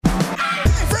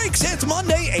It's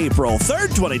Monday, April 3rd,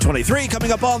 2023.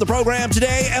 Coming up on the program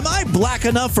today, am I black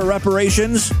enough for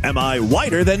reparations? Am I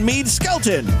whiter than Mead's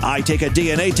skeleton? I take a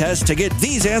DNA test to get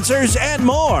these answers and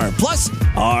more. Plus,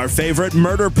 our favorite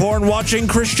murder porn watching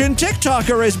Christian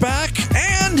TikToker is back,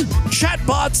 and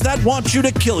chatbots that want you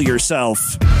to kill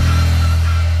yourself.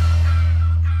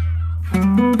 Let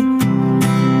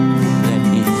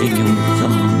me figure with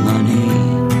some money.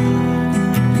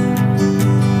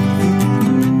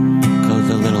 Goes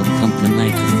a little something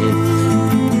like this.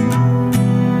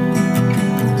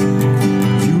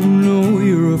 You know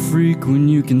you're a freak when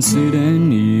you can sit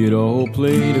and eat a whole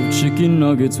plate of chicken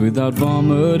nuggets without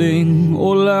vomiting,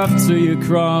 or laugh till you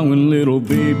cry when little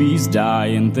babies die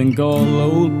and think all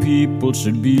old people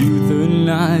should be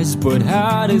euthanized. But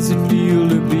how does it feel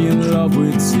to be in love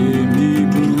with Timmy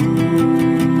Boo?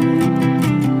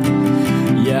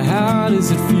 Yeah, how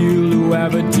does it feel to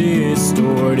have a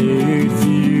distorted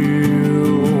view?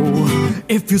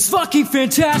 It feels fucking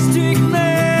fantastic,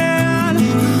 man.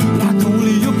 Like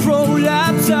only a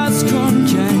prolapse has can,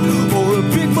 or a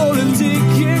big bowl of dick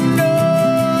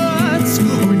nuts,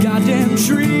 or a goddamn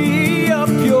tree up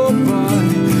your butt.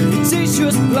 It tastes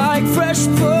just like fresh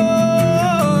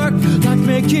pork, like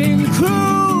making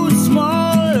clothes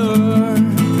smaller,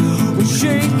 or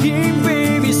shaking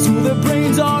babies so their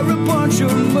brains are a bunch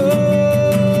of mush.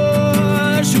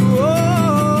 Oh,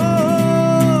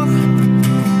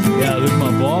 yeah, look,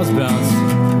 my balls bounce.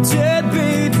 Dead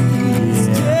babies,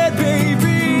 dead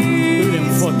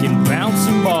babies. Look at them fucking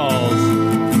bouncing balls.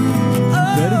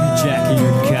 Better be jacking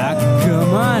your cock.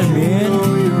 Come on, man.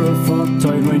 Oh, you're a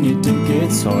fucktoid when you think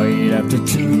it's hard. After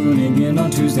tuning in on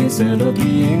Tuesday instead of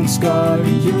being scarred,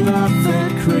 you laugh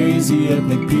at crazy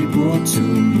ethnic people too.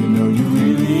 You know you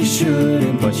really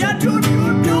shouldn't, but you do.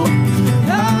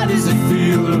 How does it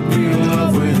feel to be in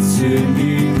love with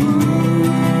Timmy Boo?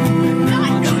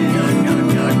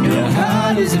 Yeah,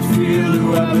 how does it feel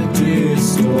to have a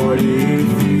distorted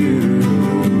view?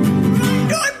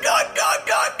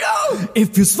 It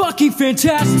feels fucking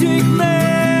fantastic,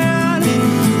 man.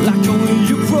 Like only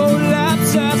your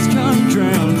prolapse ass can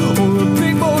drown, or a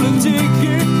big bowl of dick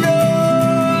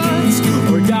nuts,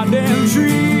 or a goddamn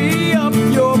tree up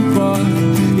your butt.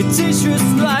 It tastes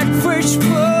just like fresh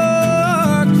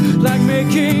pork, like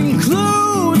making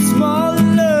clothes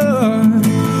smaller,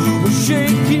 or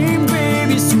shaking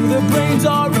babies so their brains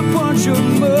are a bunch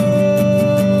of mush.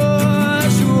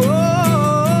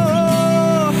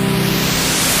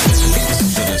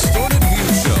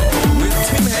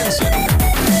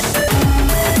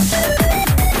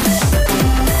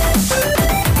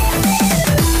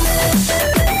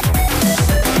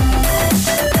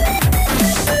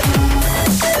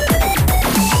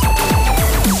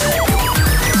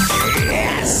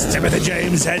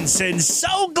 James Henson,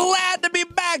 so glad to be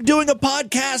back doing a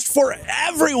podcast for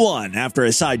everyone after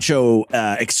a Sideshow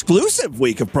exclusive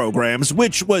week of programs,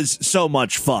 which was so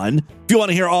much fun. If you want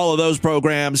to hear all of those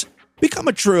programs, become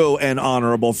a true and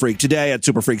honorable freak today at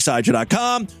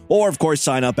superfreaksideshow.com, or of course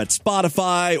sign up at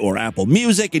Spotify or Apple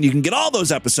Music, and you can get all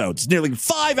those episodes, nearly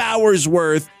 5 hours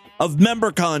worth of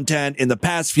member content in the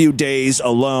past few days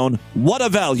alone. What a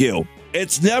value.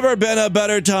 It's never been a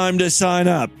better time to sign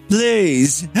up.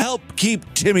 Please help keep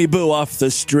Timmy Boo off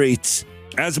the streets.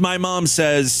 As my mom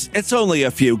says, it's only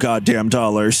a few goddamn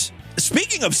dollars.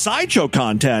 Speaking of Sideshow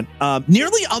content,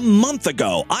 nearly a month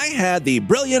ago, I had the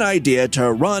brilliant idea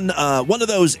to run one of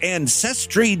those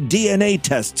ancestry DNA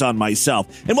tests on myself.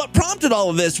 And what prompted all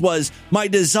of this was my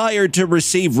desire to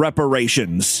receive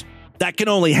reparations. That can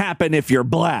only happen if you're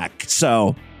black,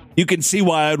 so you can see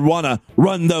why I'd want to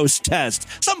run those tests.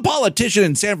 Some politician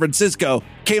in San Francisco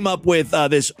came up with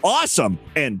this awesome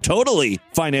and totally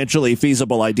financially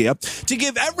feasible idea to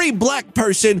give every black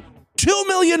person 2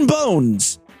 million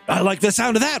bones. I like the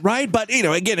sound of that, right? But, you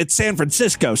know, again, it's San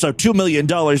Francisco, so $2 million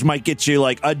might get you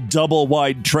like a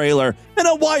double-wide trailer in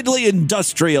a widely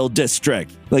industrial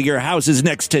district. Like your house is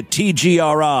next to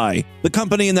TGRI, the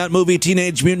company in that movie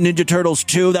Teenage Mutant Ninja Turtles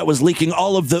 2 that was leaking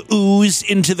all of the ooze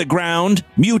into the ground,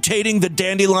 mutating the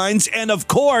dandelions, and of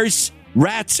course,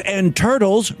 rats and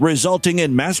turtles, resulting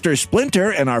in Master Splinter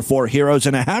and our 4 heroes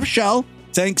in a half shell.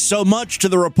 Thanks so much to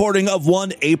the reporting of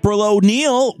one April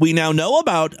O'Neil, we now know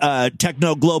about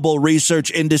techno-global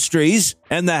research industries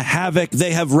and the havoc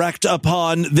they have wreaked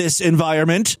upon this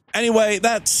environment. Anyway,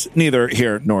 that's neither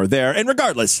here nor there. And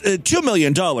regardless, $2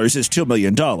 million is $2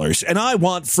 million, and I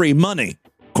want free money.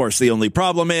 Of course, the only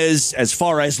problem is, as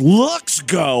far as looks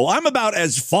go, I'm about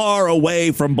as far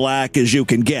away from black as you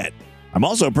can get. I'm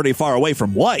also pretty far away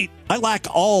from white. I lack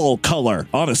all color,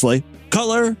 honestly.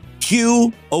 Color,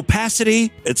 hue,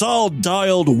 opacity, it's all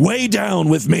dialed way down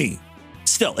with me.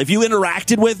 still, if you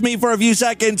interacted with me for a few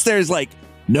seconds, there's like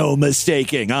no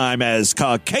mistaking. I'm as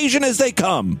Caucasian as they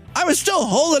come. I was still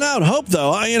holding out hope,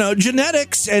 though.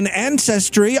 Genetics and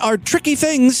ancestry are tricky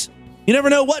things. You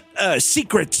never know what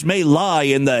secrets may lie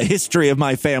in the history of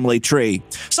my family tree.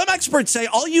 Some experts say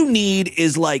all you need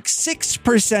is like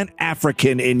 6%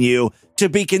 African in you to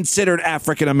be considered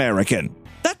African American.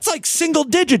 That's like single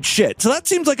digit shit. So that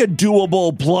seems like a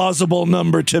doable, plausible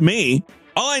number to me.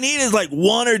 All I need is like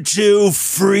one or two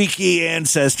freaky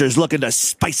ancestors looking to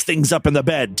spice things up in the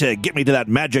bed to get me to that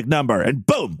magic number. And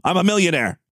boom, I'm a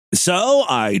millionaire. So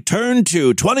I turned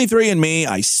to 23andMe,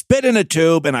 I spit in a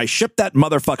tube, and I shipped that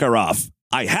motherfucker off.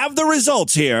 I have the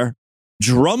results here.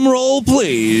 Drum roll,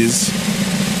 please.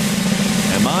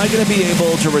 Am I going to be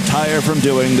able to retire from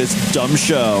doing this dumb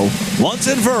show once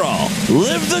and for all?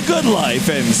 Live the good life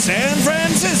in San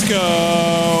Francisco.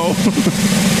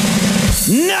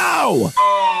 No!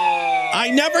 I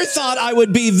never thought I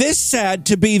would be this sad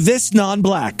to be this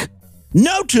non-black.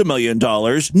 No $2 million,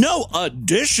 no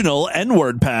additional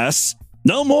N-word pass,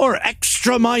 no more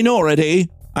extra minority.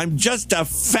 I'm just a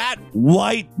fat,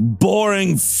 white,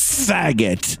 boring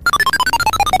faggot.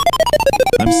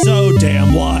 I'm so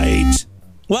damn white.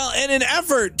 Well, in an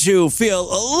effort to feel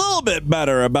a little bit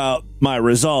better about my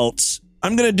results,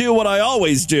 I'm going to do what I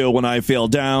always do when I feel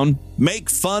down. Make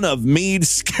fun of Mead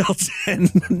Skelton.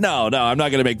 No, I'm not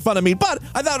going to make fun of Mead, but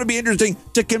I thought it would be interesting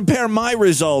to compare my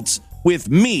results with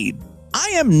Mead.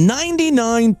 I am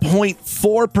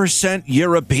 99.4%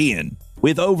 European,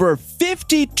 with over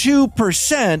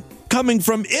 52% coming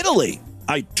from Italy.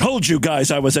 I told you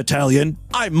guys I was Italian.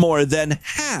 I'm more than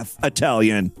half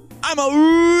Italian. I'm a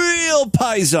real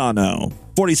paisano.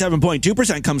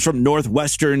 47.2% comes from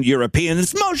Northwestern European.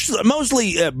 It's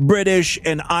mostly British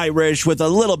and Irish, with a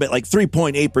little bit, like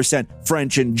 3.8%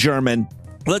 French and German.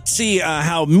 Let's see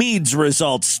how Mead's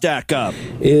results stack up.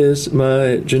 Is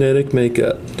my genetic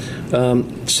makeup.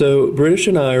 So British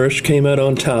and Irish came out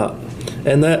on top.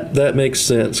 And that makes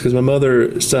sense, because my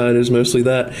mother's side is mostly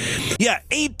that. Yeah,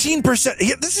 18%.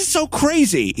 This is so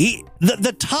crazy.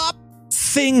 The top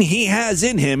thing he has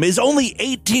in him is only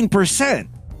 18%.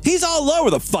 He's all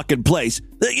over the fucking place.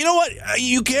 You know what?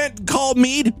 You can't call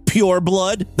Mead pure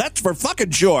blood. That's for fucking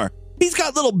sure. He's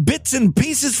got little bits and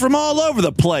pieces from all over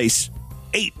the place.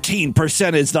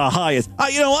 18% is the highest.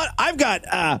 You know what? I've got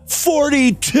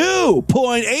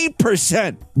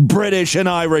 42.8% British and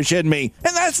Irish in me.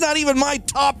 And that's not even my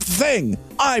top thing.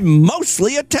 I'm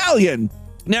mostly Italian.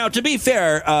 Now, to be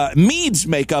fair, Mead's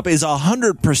makeup is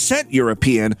 100%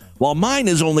 European, while mine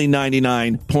is only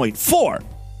 99.4%.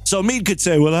 So Mead could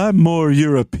say, well, I'm more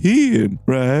European,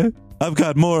 right? I've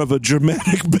got more of a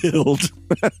Germanic build.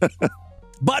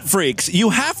 Butt freaks, you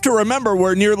have to remember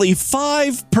we're nearly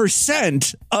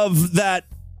 5% of that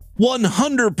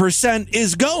 100%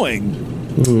 is going.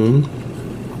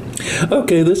 Mm-hmm.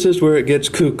 Okay, this is where it gets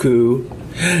cuckoo.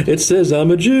 It says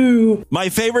I'm a Jew. My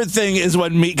favorite thing is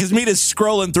when Mead, because Mead is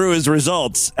scrolling through his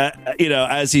results,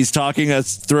 as he's talking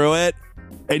us through it,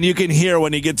 and you can hear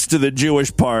when he gets to the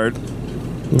Jewish part.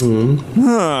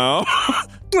 Mm-hmm.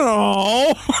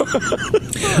 Oh.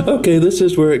 Okay, this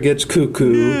is where it gets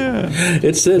cuckoo. Yeah.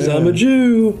 It says I'm a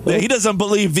Jew. He doesn't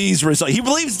believe these results. He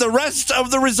believes the rest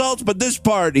of the results, but this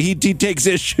part he takes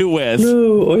issue with.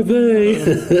 No, oy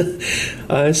vey.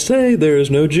 I say there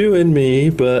is no Jew in me,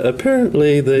 but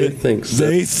apparently they think so.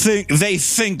 They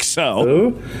think so.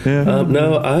 Oh? Yeah.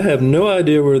 Now, I have no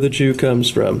idea where the Jew comes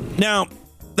from. Now,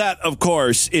 that, of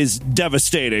course, is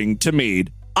devastating to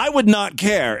Mead. I would not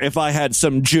care if I had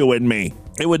some Jew in me.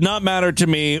 It would not matter to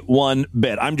me one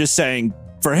bit. I'm just saying,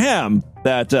 for him,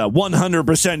 that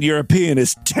 100% European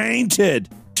is tainted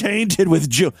with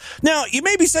Jew. Now, you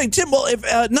may be saying, Tim, well, if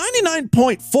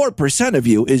 99.4% of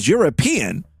you is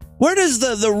European, where does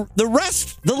the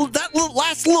rest, that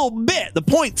last little bit, the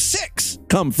 0.6,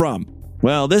 come from?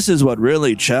 Well, this is what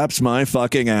really chaps my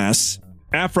fucking ass.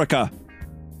 Africa.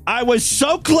 I was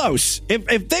so close.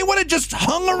 If they would have just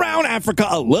hung around Africa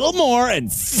a little more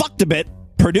and fucked a bit,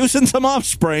 producing some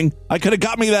offspring, I could have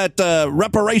got me that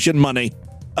reparation money.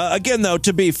 Again, though,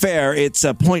 to be fair, it's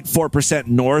 0.4%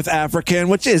 North African,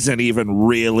 which isn't even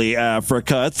really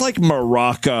Africa. It's like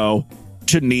Morocco,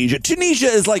 Tunisia. Tunisia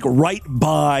is like right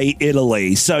by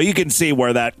Italy, so you can see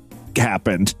where that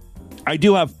happened. I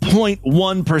do have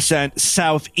 0.1%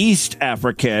 Southeast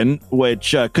African,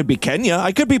 which could be Kenya.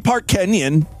 I could be part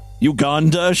Kenyan.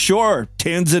 Uganda, sure.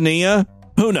 Tanzania,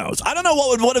 who knows? I don't know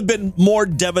what would have been more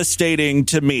devastating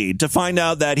to me, to find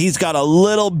out that he's got a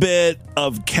little bit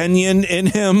of Kenyan in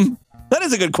him. That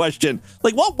is a good question.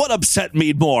 Like, what would upset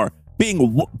me more? Being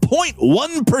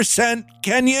 0.1%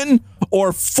 Kenyan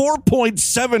or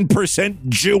 4.7%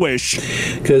 Jewish?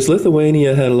 Because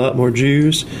Lithuania had a lot more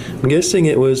Jews. I'm guessing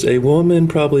it was a woman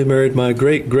probably married my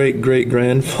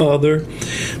great-great-great-grandfather.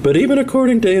 But even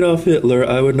according to Adolf Hitler,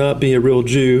 I would not be a real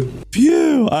Jew.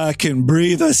 Phew, I can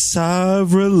breathe a sigh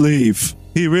of relief.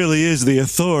 He really is the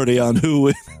authority on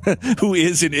who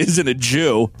is and isn't a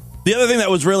Jew. The other thing that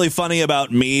was really funny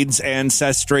about Mead's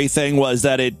ancestry thing was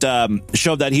that it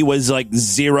showed that he was like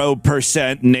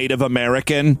 0% Native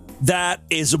American. That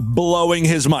is blowing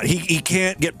his mind. He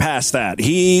can't get past that.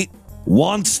 He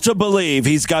wants to believe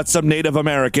he's got some Native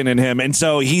American in him, and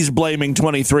so he's blaming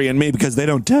 23andMe because they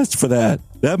don't test for that.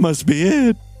 That must be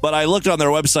it. But I looked on their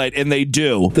website, and they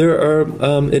do. There are,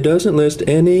 it doesn't list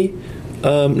any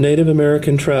Native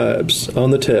American tribes on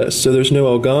the test. So there's no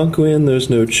Algonquin, there's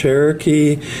no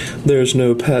Cherokee, there's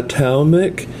no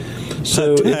Potomac.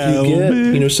 So if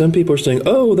you get, some people are saying,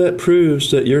 oh, that proves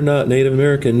that you're not Native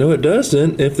American. No, it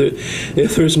doesn't. If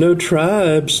there's no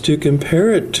tribes to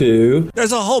compare it to.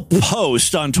 There's a whole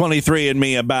post on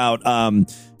 23andMe about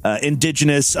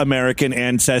indigenous American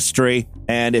ancestry.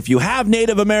 And if you have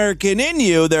Native American in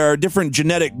you, there are different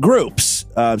genetic groups.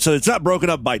 So it's not broken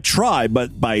up by tribe,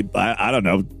 but by, I don't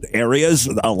know, areas: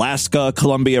 Alaska,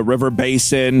 Columbia River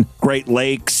Basin, Great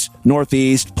Lakes,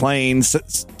 Northeast, Plains,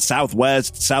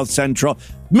 Southwest, South Central.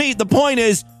 The point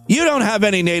is, you don't have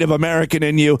any Native American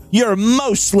in you. You're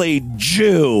mostly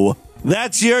Jew.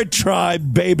 That's your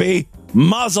tribe, baby.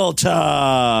 Mazel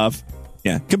tov.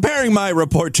 Yeah, comparing my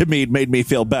report to Mead made me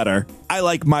feel better. I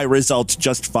like my results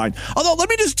just fine. Although, let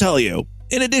me just tell you,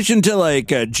 in addition to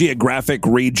like geographic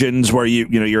regions where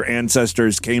your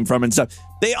ancestors came from and stuff,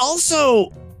 they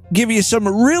also give you some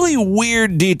really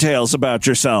weird details about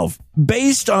yourself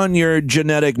based on your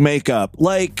genetic makeup.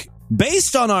 Like,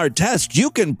 based on our test, you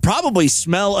can probably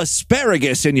smell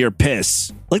asparagus in your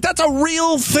piss. Like, that's a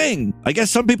real thing. I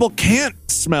guess some people can't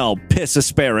smell piss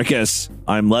asparagus.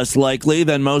 I'm less likely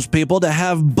than most people to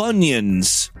have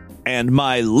bunions. And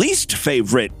my least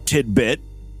favorite tidbit,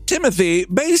 Timothy,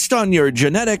 based on your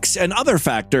genetics and other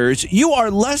factors, you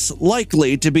are less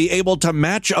likely to be able to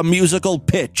match a musical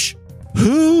pitch.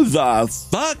 Who the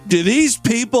fuck do these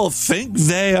people think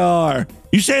they are?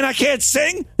 You saying I can't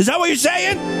sing? Is that what you're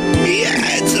saying?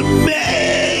 Yeah, it's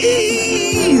amazing.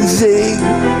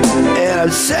 And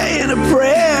I'm saying a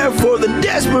prayer for the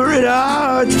desperate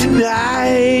hearts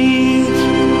tonight.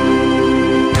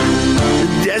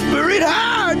 Desperate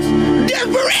hearts!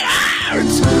 Desperate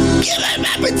hearts! Give them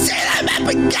up and say them up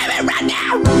and give it right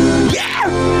now! Yeah!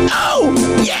 Oh!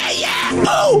 Yeah, yeah!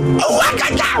 Oh! Oh,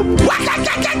 waka cow! Waka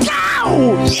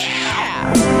cow!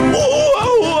 Yeah! Oh,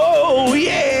 oh, oh,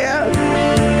 yeah!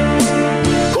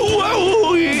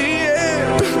 Oh,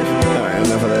 yeah! Alright,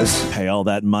 enough of this. Pay all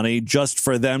that money just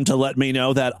for them to let me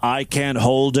know that I can't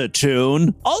hold a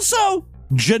tune. Also,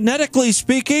 genetically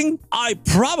speaking, I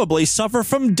probably suffer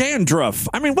from dandruff.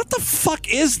 I mean, what the fuck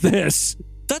is this?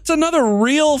 That's another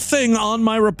real thing on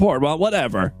my report. Well,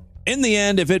 whatever. In the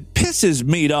end, if it pisses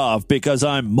Mead off because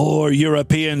I'm more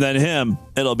European than him,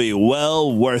 it'll be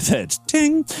well worth it.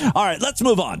 Ting. All right, let's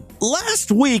move on.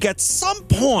 Last week, at some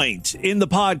point in the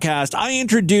podcast, I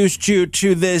introduced you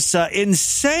to this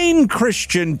insane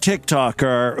Christian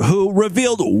TikToker who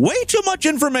revealed way too much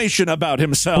information about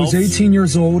himself. I was 18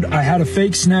 years old. I had a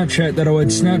fake Snapchat that I would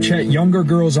Snapchat younger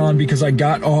girls on because I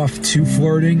got off to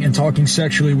flirting and talking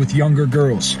sexually with younger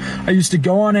girls. I used to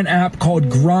go on an app called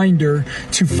Grindr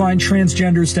to find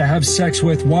transgenders to have sex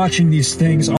with, watching these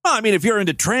things. I mean, if you're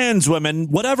into trans women,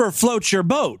 whatever floats your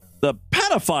boat. The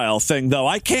pedophile thing, though,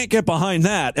 I can't get behind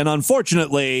that. And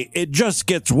unfortunately, it just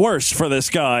gets worse for this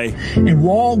guy. And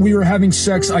while we were having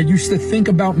sex, I used to think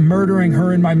about murdering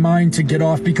her in my mind to get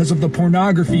off because of the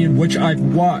pornography in which I've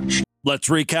watched. Let's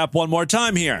recap one more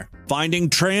time here. Finding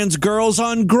trans girls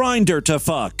on Grindr to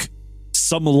fuck.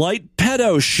 Some light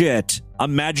pedo shit.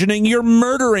 Imagining you're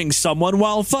murdering someone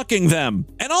while fucking them.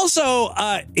 And also,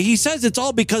 he says it's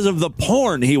all because of the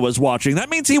porn he was watching.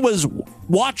 That means he was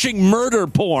watching murder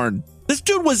porn. This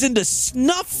dude was into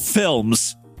snuff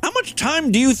films. How much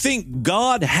time do you think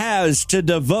God has to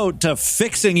devote to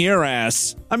fixing your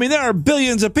ass? I mean, there are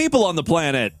billions of people on the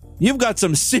planet. You've got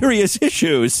some serious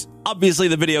issues. Obviously,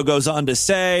 the video goes on to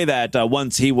say that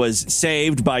once he was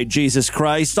saved by Jesus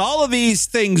Christ, all of these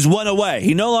things went away.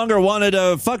 He no longer wanted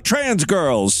to fuck trans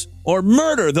girls or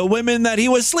murder the women that he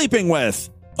was sleeping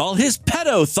with. All his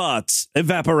pedo thoughts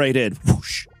evaporated.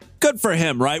 Whoosh. Good for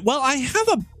him, right? Well, I have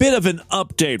a bit of an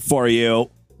update for you.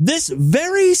 This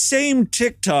very same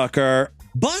TikToker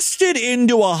busted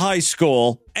into a high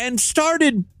school and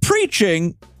started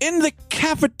preaching in the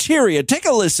cafeteria. Take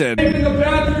a listen. In the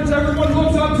bathrooms, everyone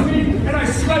looks up to me, and I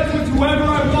slept with whoever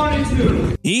I wanted to.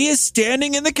 He is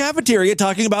standing in the cafeteria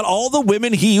talking about all the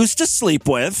women he used to sleep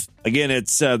with. Again,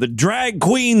 it's the drag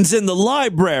queens in the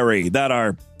library that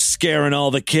are scaring all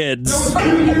the kids. That was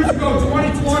 2 years ago,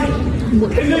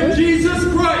 2020. And then Jesus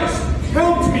Christ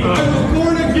helped me. I was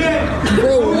born again.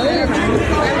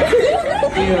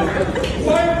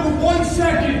 Why for 1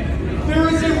 second? There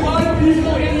is a lot of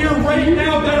people in here right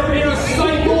now that are in a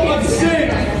cycle of sin.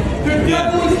 The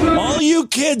devil is trying. All you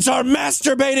kids are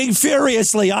masturbating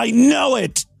furiously. I know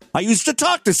it. I used to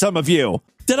talk to some of you.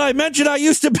 Did I mention I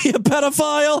used to be a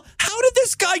pedophile? How did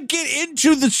this guy get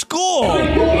into the school?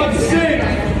 Cycle of sin.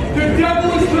 The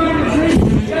devil is trying to take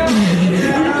you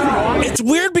down. It's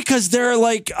weird because they're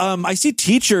like, I see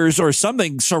teachers or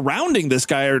something surrounding this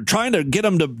guy or trying to get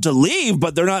him to leave,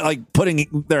 but they're not like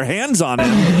putting their hands on him.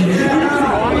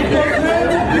 How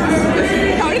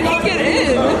did he get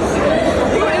in?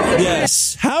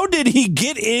 Yes. How did he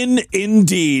get in?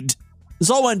 Indeed. This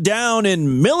all went down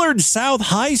in Millard South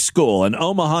High School in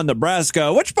Omaha,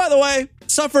 Nebraska, which, by the way,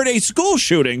 suffered a school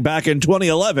shooting back in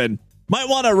 2011. Might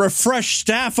want to refresh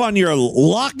staff on your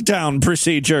lockdown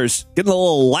procedures. Getting a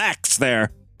little lax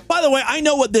there. By the way, I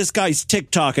know what this guy's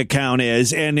TikTok account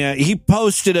is, and he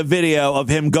posted a video of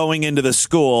him going into the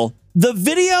school. The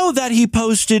video that he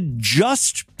posted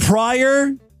just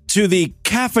prior to the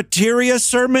cafeteria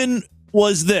sermon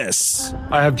was this.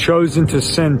 I have chosen to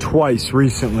sin twice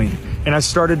recently, and I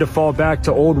started to fall back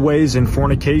to old ways in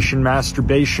fornication,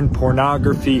 masturbation,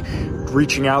 pornography,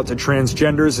 reaching out to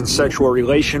transgenders and sexual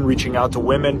relation, reaching out to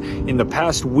women. In the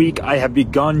past week, I have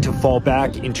begun to fall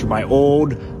back into my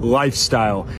old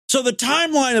lifestyle. So the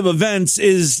timeline of events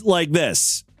is like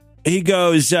this. He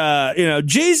goes,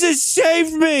 Jesus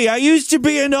saved me. I used to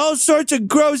be in all sorts of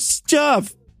gross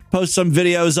stuff. Post some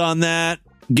videos on that.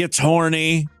 Gets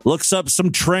horny, looks up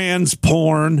some trans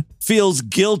porn, feels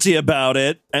guilty about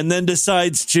it, and then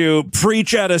decides to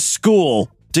preach at a school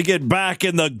to get back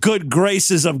in the good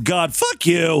graces of God. Fuck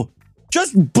you.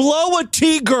 Just blow a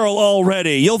T-girl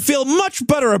already. You'll feel much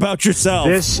better about yourself.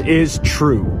 This is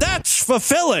true. That's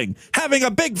fulfilling. Having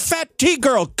a big fat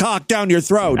T-girl cock down your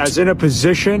throat. As in a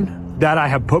position that I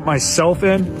have put myself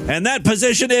in. And that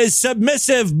position is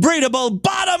submissive, breedable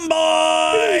bottom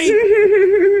boy.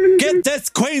 Get this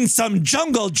queen some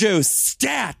jungle juice.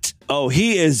 Stat. Oh,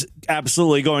 he is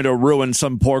absolutely going to ruin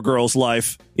some poor girl's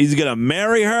life. He's going to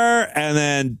marry her, and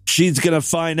then she's going to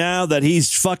find out that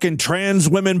he's fucking trans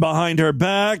women behind her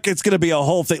back. It's going to be a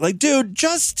whole thing. Like, dude,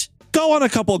 just go on a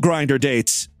couple Grindr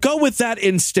dates. Go with that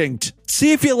instinct.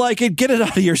 See if you like it. Get it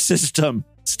out of your system.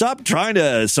 Stop trying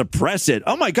to suppress it.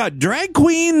 Oh, my God. Drag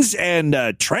queens and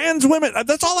trans women.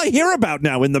 That's all I hear about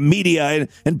now in the media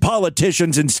and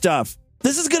politicians and stuff.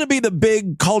 This is going to be the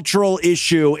big cultural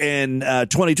issue in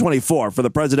 2024 for the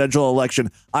presidential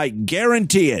election. I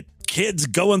guarantee it. Kids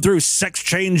going through sex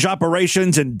change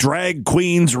operations and drag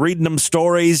queens reading them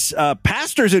stories.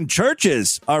 Pastors in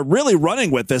churches are really running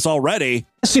with this already.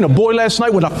 I seen a boy last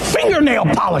night with a fingernail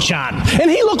polish on, and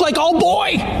he looked like, oh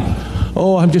boy.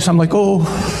 Oh, I'm like, oh,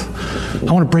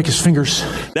 I want to break his fingers.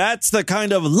 That's the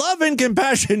kind of love and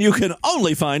compassion you can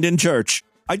only find in church.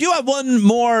 I do have one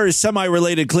more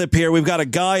semi-related clip here. We've got a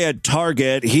guy at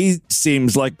Target. He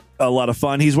seems like a lot of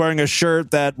fun. He's wearing a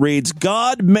shirt that reads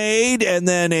God made, and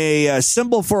then a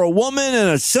symbol for a woman and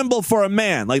a symbol for a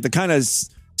man, like the kind of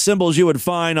symbols you would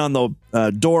find on the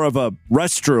door of a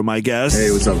restroom, I guess. Hey,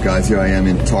 what's up, guys? Here I am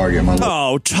in Target.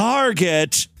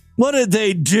 Target. What did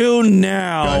they do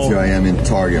now? Guys, here I am in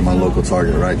Target, my local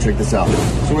Target, right? Check this out.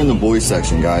 So we're in the boys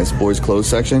section, guys. Boys clothes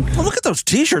section. Oh, look at those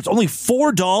t-shirts. Only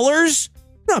 $4?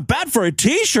 Not bad for a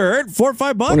t-shirt. $4 or $5.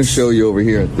 I want to show you over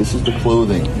here. This is the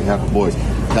clothing we have for boys.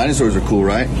 Dinosaurs are cool,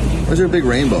 right? There's a big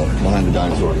rainbow behind the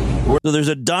dinosaur. So there's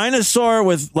a dinosaur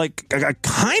with like a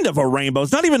kind of a rainbow.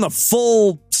 It's not even the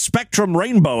full spectrum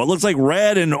rainbow. It looks like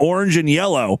red and orange and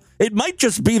yellow. It might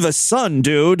just be the sun,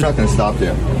 dude. We're not going to stop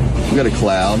there. We got a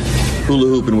cloud, hula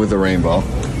hooping with a rainbow.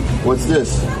 What's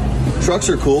this? Trucks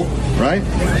are cool, right?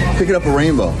 Picking up a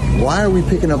rainbow. Why are we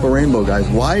picking up a rainbow, guys?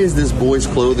 Why is this boys'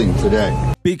 clothing today?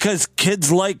 Because kids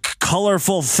like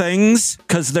colorful things,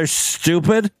 because they're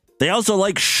stupid. They also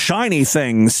like shiny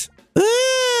things.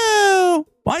 Ooh.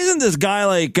 Why isn't this guy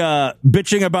like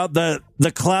bitching about the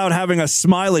cloud having a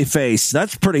smiley face?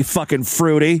 That's pretty fucking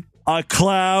fruity. A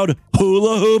cloud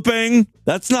hula hooping.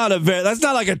 That's not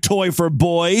like a toy for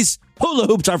boys. Hula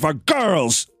hoops are for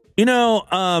girls. You know,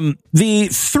 the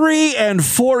 3 and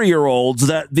 4-year-olds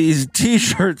that these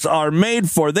t-shirts are made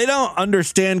for, they don't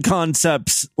understand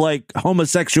concepts like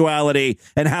homosexuality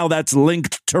and how that's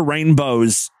linked to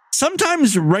rainbows.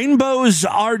 Sometimes rainbows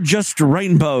are just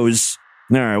rainbows.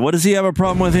 All right, what does he have a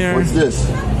problem with here? What's this?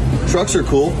 Trucks are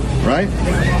cool, right?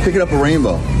 Picking up a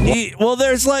rainbow. Well,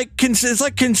 there's like it's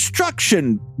like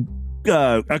construction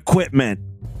equipment,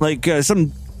 like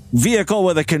some vehicle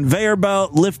with a conveyor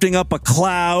belt lifting up a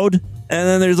cloud, and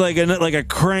then there's like a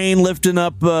crane lifting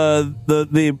up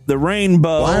the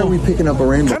rainbow. Why are we picking up a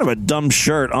rainbow? Kind of a dumb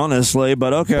shirt, honestly,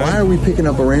 but okay. Why are we picking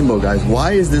up a rainbow, guys?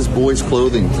 Why is this boy's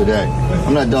clothing today?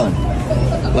 I'm not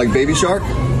done. Like Baby Shark?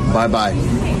 Bye-bye.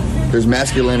 There's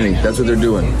masculinity. That's what they're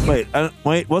doing.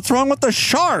 Wait, what's wrong with the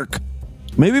shark?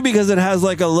 Maybe because it has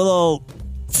like a little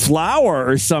flower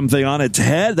or something on its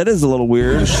head. That is a little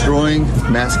weird. Destroying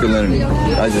masculinity.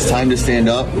 Guys, it's time to stand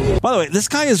up. By the way, this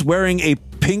guy is wearing a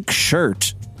pink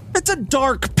shirt. It's a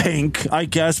dark pink, I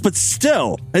guess, but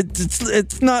still,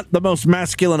 it's not the most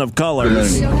masculine of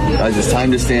colors. Guys, it's time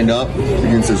to stand up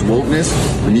against this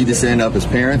wokeness. We need to stand up as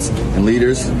parents and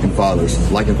leaders and fathers.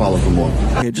 Like and follow for more.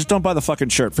 Okay, just don't buy the fucking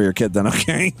shirt for your kid then,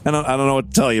 okay? I don't know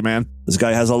what to tell you, man. This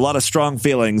guy has a lot of strong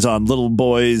feelings on little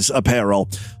boys' apparel.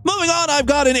 Moving on, I've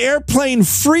got an airplane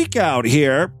freak out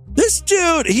here. This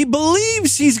dude, he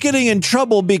believes he's getting in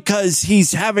trouble because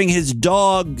he's having his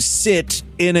dog sit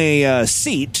in a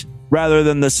seat rather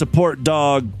than the support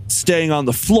dog staying on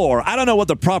the floor. I don't know what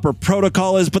the proper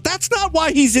protocol is, but that's not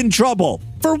why he's in trouble.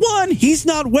 For one, he's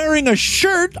not wearing a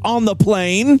shirt on the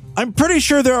plane. I'm pretty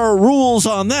sure there are rules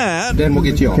on that. Then we'll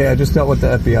get you on. Okay, I just dealt with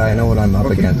the FBI. I know what I'm up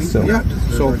against. So. Yeah,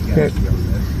 so okay.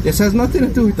 This has nothing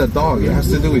to do with the dog. It has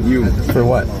to do with you. For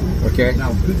what? Okay.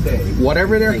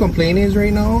 Whatever their complaint is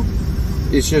right now,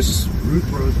 it's just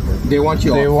they want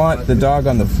you. They off. want the dog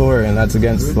on the floor, and that's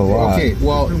against the law. Okay.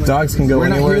 Well, dogs can go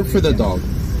anywhere. We're not here for the dog.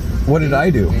 What did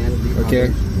I do?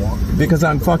 Okay. Because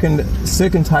I'm fucking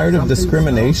sick and tired of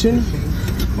discrimination.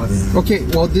 Okay.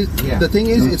 Well, the thing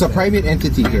is, it's a private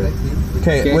entity here.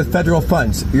 Okay, with federal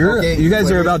funds. You guys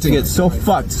are about to get so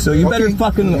fucked, so you better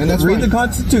fucking read the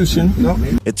Constitution. No.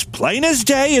 It's plain as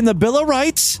day in the Bill of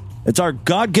Rights. It's our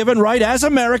God-given right as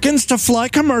Americans to fly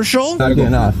commercial. I'm not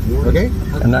getting off. Okay?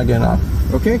 I'm not getting off.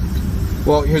 Okay.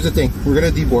 Well, here's the thing. We're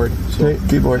going to deboard. Okay,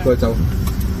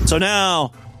 deboard. So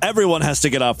now, everyone has to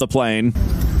get off the plane.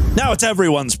 Now it's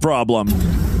everyone's problem.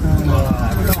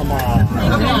 Come on.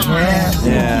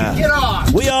 Yeah. Get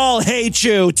off. We all hate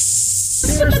you.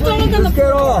 Put the dog on the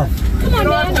Get off. Come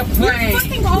on, man. You're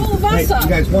fucking all of us up. You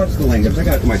guys watch the language. I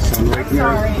got my son right here.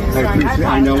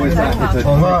 I know it's not.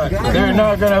 They're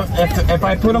not gonna. If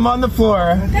I put them on the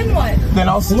floor, Then what? then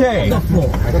I'll stay. You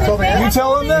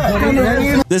tell them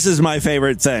that. This is my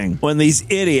favorite thing. When these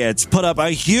idiots put up a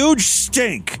huge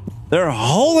stink. They're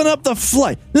holding up the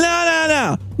flight.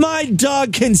 No. My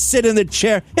dog can sit in the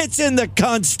chair. It's in the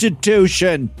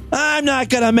Constitution. I'm not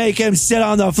going to make him sit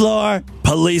on the floor.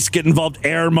 Police get involved,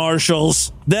 air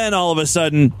marshals. Then all of a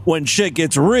sudden, when shit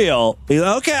gets real,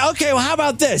 okay, well, how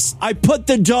about this? I put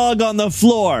the dog on the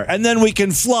floor and then we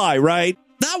can fly, right?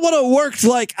 That would have worked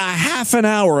like a half an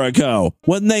hour ago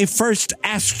when they first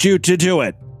asked you to do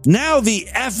it. Now the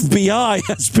FBI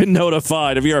has been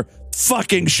notified of your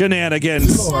fucking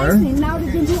shenanigans. Now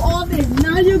they can do all this.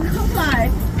 Now you come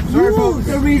back. You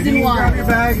the reason why.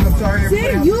 See,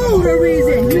 you the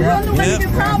reason. You run away with the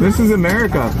problem. This is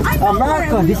America.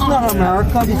 America. It's not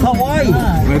America. It's Hawaii.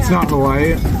 It's not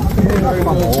Hawaii.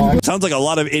 Sounds like a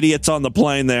lot of idiots on the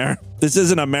plane there. This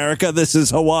isn't America. This is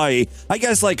Hawaii. I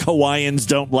guess like Hawaiians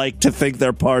don't like to think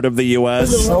they're part of the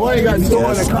U.S. Hawaii got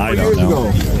stolen a couple years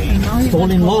ago.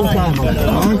 Stolen long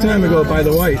time ago by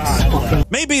the whites.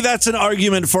 Maybe that's an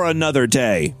argument for another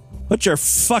day. Put your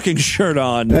fucking shirt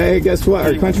on. Hey, guess what?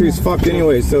 Our country's fucked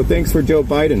anyway, so thanks for Joe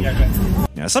Biden.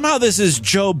 Yeah, somehow this is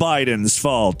Joe Biden's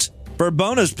fault. For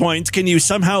bonus points, can you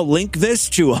somehow link this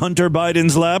to Hunter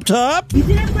Biden's laptop? You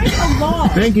didn't break the law.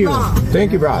 Thank you.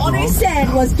 Thank you, bro. All they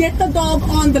said was get the dog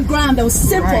on the ground. That was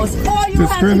simple. All you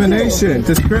Discrimination.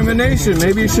 Discrimination.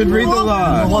 Maybe you should read the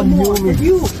law.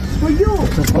 For you.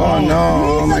 Oh,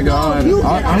 no. Oh, my God.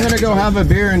 I'm going to go have a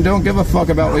beer and don't give a fuck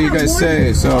about what you guys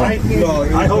say. So I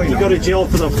hope you go to jail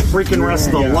for the freaking rest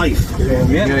of the life.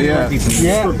 Yeah.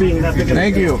 For being that big of a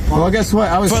Thank you. Well, guess what?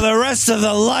 For the rest of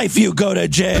the life, you go to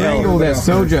jail. That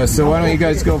soja, so why don't you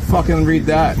guys go fucking read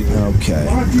that? Okay.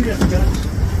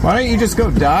 Why don't you just go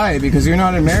die because you're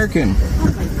not American?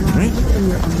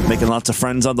 Making lots of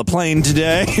friends on the plane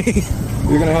today.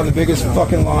 You're gonna have the biggest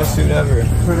fucking lawsuit ever.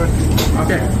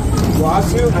 Okay.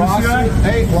 Lawsuit?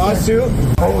 Hey, lawsuit?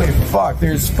 Holy fuck,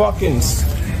 there's fucking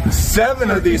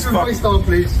 7 of these fucking...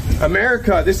 please.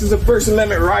 America, this is a First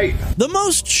Amendment right. The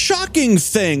most shocking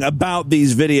thing about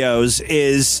these videos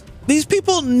is these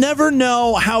people never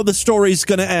know how the story's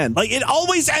going to end. Like, it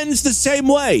always ends the same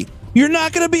way. You're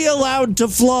not going to be allowed to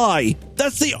fly.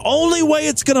 That's the only way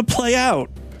it's going to play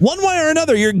out. One way or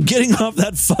another, you're getting off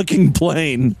that fucking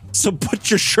plane. So put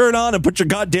your shirt on and put your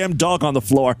goddamn dog on the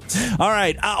floor. All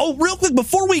right. Real quick,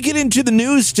 before we get into the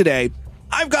news today,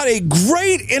 I've got a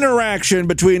great interaction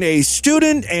between a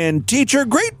student and teacher.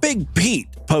 Great Big Pete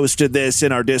posted this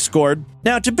in our Discord.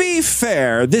 Now, to be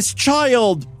fair, this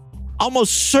child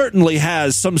almost certainly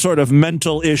has some sort of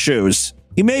mental issues.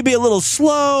 He may be a little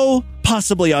slow,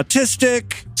 possibly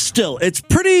autistic. Still, it's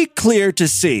pretty clear to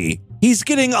see he's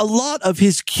getting a lot of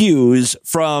his cues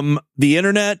from the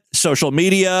internet, social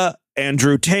media,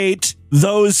 Andrew Tate,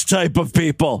 those type of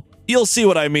people. You'll see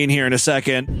what I mean here in a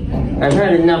second. I've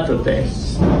had enough of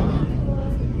this.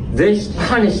 This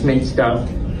punishment stuff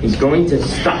is going to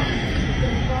stop.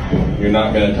 You're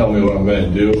not going to tell me what I'm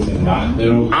going to do and not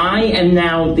do? I am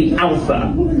now the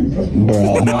alpha.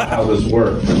 Bro, not how this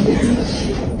works.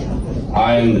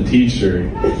 I am the teacher.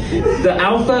 The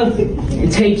alpha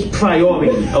takes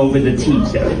priority over the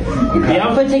teacher. The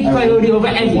alpha takes priority over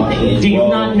everything. Do you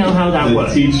not know how that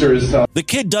works? The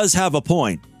kid does have a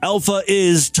point. Alpha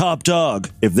is top dog.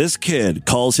 If this kid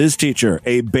calls his teacher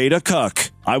a beta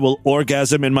cuck, I will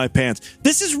orgasm in my pants.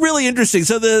 This is really interesting.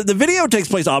 So the video takes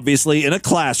place, obviously, in a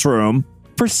classroom.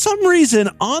 For some reason,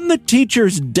 on the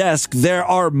teacher's desk, there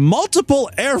are multiple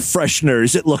air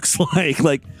fresheners, it looks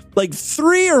like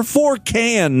 3 or 4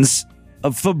 cans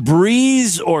of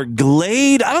Febreze or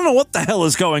Glade. I don't know what the hell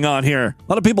is going on here. A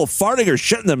lot of people farting or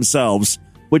shitting themselves,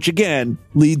 which again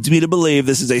leads me to believe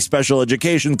this is a special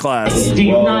education class. Do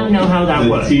you not know how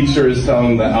that works? The teacher is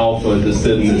telling the alpha to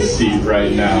sit in this seat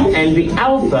right now. And the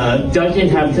alpha doesn't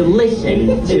have to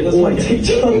listen to orders.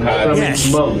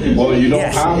 Yes. Well, you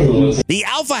don't have to listen. The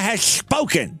alpha has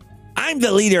spoken. I'm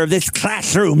the leader of this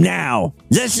classroom now.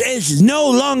 This is no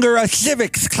longer a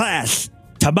civics class.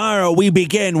 Tomorrow we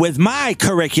begin with my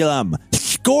curriculum,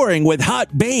 Scoring with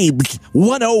Hot Babes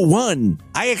 101.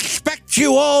 I expect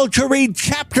you all to read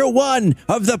Chapter 1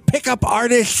 of the Pickup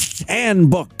Artist's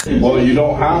Handbook. Well, you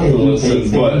don't have to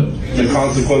listen, but the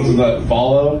consequences that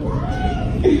follow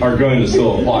are going to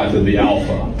still apply to the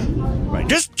alpha. Right.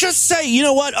 Just say, you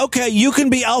know what? Okay, you can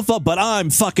be alpha, but I'm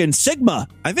fucking Sigma.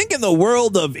 I think in the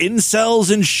world of incels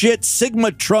and shit,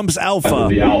 Sigma trumps alpha.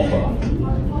 The alpha.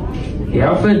 The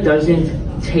alpha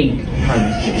doesn't take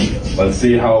punishment. Let's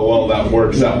see how well that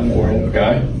works out for you,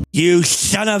 okay? You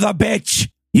son of a bitch!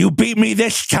 You beat me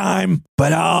this time,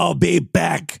 but I'll be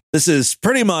back. This is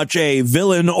pretty much a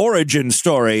villain origin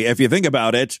story, if you think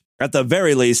about it. At the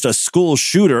very least, a school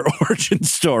shooter origin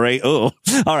story. Oh,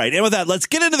 all right. And with that, let's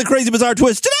get into the crazy, bizarre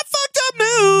twist to that fucked up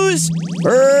news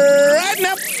right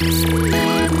now.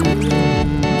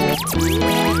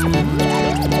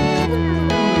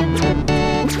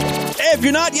 If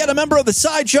you're not yet a member of the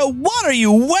Sideshow, what are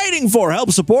you waiting for?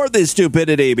 Help support this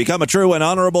stupidity. Become a true and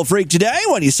honorable freak today.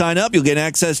 When you sign up, you'll get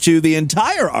access to the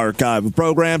entire archive of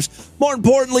programs. More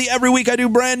importantly, every week I do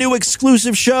brand new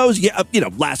exclusive shows. Yeah,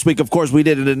 last week, of course, we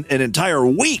did an entire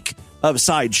week of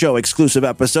Sideshow exclusive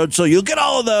episodes, so you'll get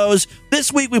all of those.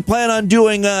 This week, we plan on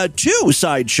doing 2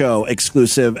 Sideshow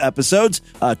exclusive episodes.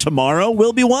 Tomorrow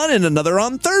will be one and another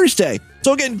on Thursday.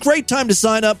 So again, great time to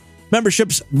sign up.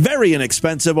 Membership's very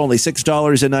inexpensive, only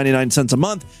 $6.99 a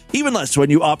month, even less when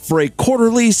you opt for a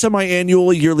quarterly,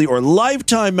 semi-annual, yearly, or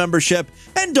lifetime membership.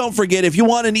 And don't forget, if you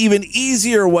want an even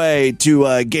easier way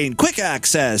to gain quick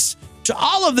access to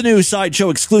all of the new Sideshow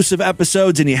exclusive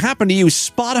episodes, and you happen to use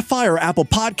Spotify or Apple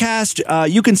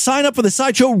Podcast, you can sign up for the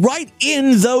Sideshow right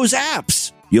in those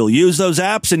apps. You'll use those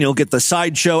apps and you'll get the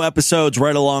Sideshow episodes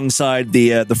right alongside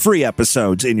the free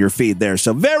episodes in your feed there.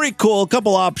 So very cool. A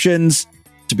couple options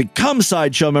to become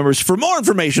Sideshow members. For more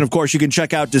information, of course, you can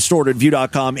check out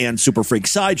DistortedView.com and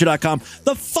SuperFreakSideshow.com.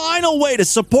 The final way to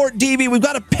support DV, we've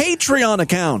got a Patreon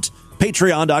account.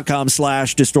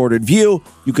 Patreon.com/DistortedView.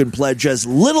 You can pledge as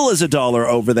little as $1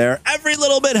 over there. Every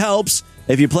little bit helps.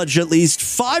 If you pledge at least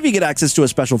 $5, you get access to a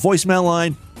special voicemail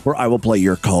line where I will play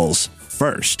your calls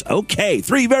first. Okay,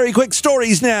 3 very quick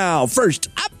stories now. First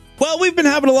up, well, we've been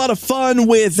having a lot of fun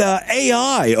with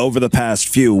AI over the past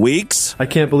few weeks. I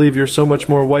can't believe you're so much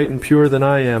more white and pure than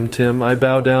I am, Tim. I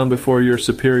bow down before your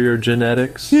superior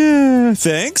genetics. Yeah,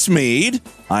 thanks, Mead.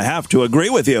 I have to agree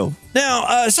with you.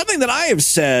 Now, something that I have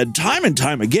said time and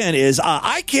time again is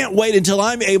I can't wait until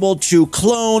I'm able to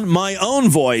clone my own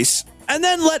voice and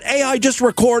then let AI just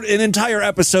record an entire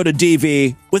episode of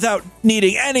DV without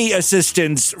needing any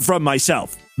assistance from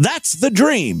myself. That's the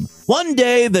dream. One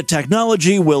day, the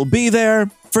technology will be there.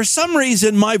 For some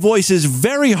reason, my voice is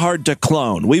very hard to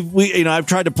clone. I've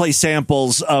tried to play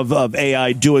samples of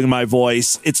AI doing my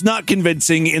voice. It's not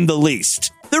convincing in the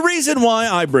least. The reason why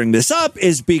I bring this up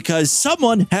is because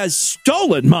someone has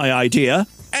stolen my idea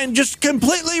and just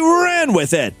completely ran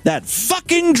with it. That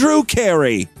fucking Drew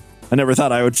Carey. I never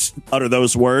thought I would utter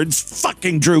those words.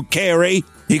 Fucking Drew Carey.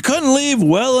 He couldn't leave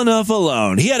well enough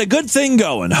alone. He had a good thing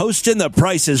going, hosting The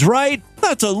Price is Right.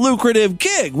 That's a lucrative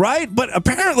gig, right? But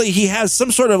apparently he has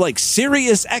some sort of like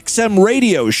Sirius XM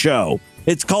radio show.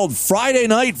 It's called Friday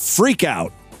Night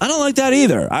Freakout. I don't like that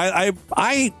either.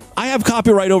 I have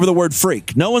copyright over the word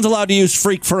freak. No one's allowed to use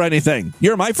freak for anything.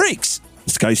 You're my freaks.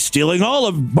 This guy's stealing all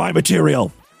of my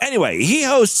material. Anyway, he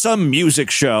hosts some music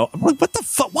show. I'm like, what the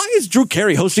fuck? Why is Drew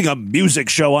Carey hosting a music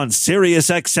show on Sirius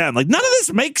XM? Like, none of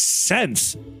this makes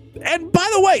sense. And by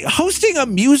the way, hosting a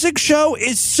music show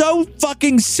is so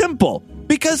fucking simple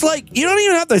because, like, you don't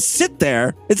even have to sit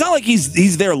there. It's not like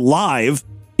he's there live.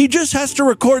 He just has to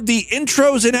record the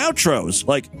intros and outros.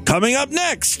 Like, coming up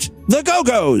next, the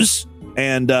Go-Go's.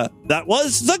 And that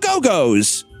was the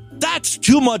Go-Go's. That's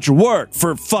too much work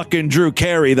for fucking Drew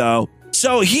Carey, though.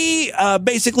 So he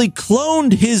basically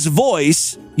cloned his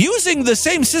voice using the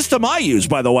same system I use,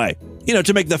 by the way. You know,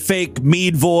 to make the fake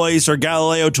Meade voice or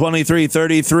Galileo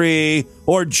 2333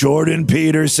 or Jordan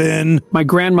Peterson. My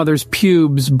grandmother's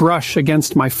pubes brush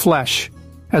against my flesh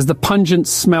as the pungent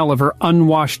smell of her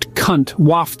unwashed cunt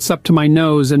wafts up to my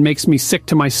nose and makes me sick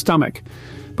to my stomach.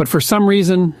 But for some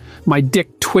reason, my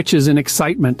dick twitches in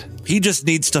excitement. He just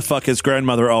needs to fuck his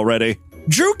grandmother already.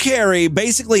 Drew Carey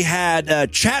basically had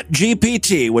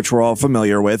ChatGPT, which we're all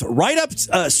familiar with, write up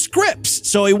scripts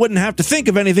so he wouldn't have to think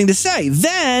of anything to say.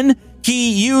 Then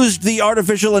he used the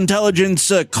artificial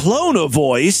intelligence clone a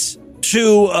voice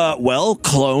to,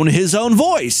 clone his own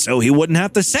voice so he wouldn't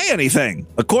have to say anything.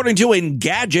 According to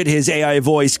Engadget, his AI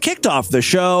voice kicked off the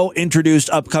show,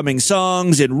 introduced upcoming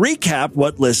songs, and recapped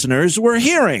what listeners were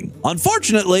hearing.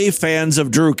 Unfortunately, fans of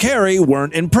Drew Carey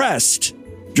weren't impressed.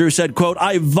 Drew said, quote,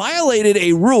 I violated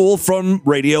a rule from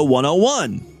Radio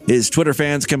 101. His Twitter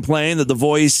fans complained that the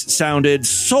voice sounded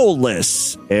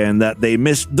soulless and that they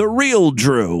missed the real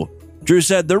Drew. Drew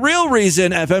said the real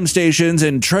reason FM stations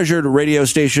and treasured radio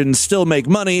stations still make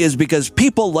money is because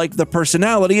people like the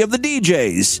personality of the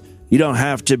DJs. You don't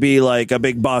have to be like a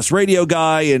big boss radio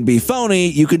guy and be phony.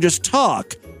 You can just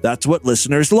talk. That's what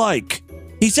listeners like.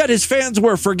 He said his fans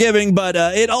were forgiving, but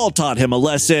it all taught him a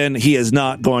lesson. He is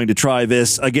not going to try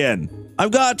this again.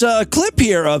 I've got a clip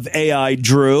here of AI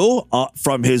Drew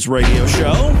from his radio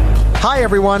show. Hi,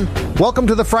 everyone. Welcome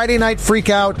to the Friday Night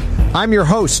Freakout. I'm your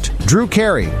host, Drew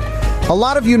Carey. A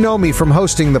lot of you know me from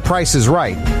hosting The Price is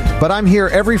Right, but I'm here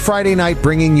every Friday night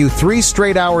bringing you 3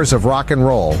 straight hours of rock and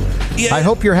roll. Yeah, I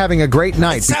hope you're having a great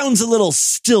night. It sounds a little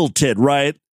stilted,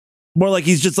 right? More like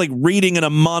he's just like reading in a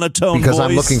monotone because voice.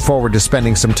 I'm looking forward to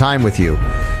spending some time with you.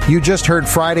 You just heard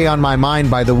Friday on My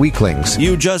Mind by the Weaklings.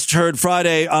 You just heard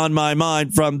Friday on My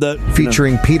Mind from the...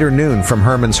 featuring Peter Noon from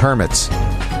Herman's Hermits.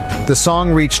 The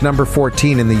song reached number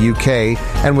 14 in the UK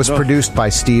and was produced by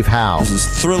Steve Howe. This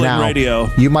is thrilling radio.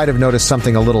 You might have noticed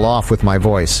something a little off with my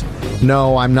voice.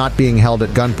 No, I'm not being held at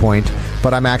gunpoint,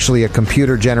 but I'm actually a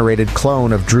computer-generated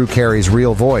clone of Drew Carey's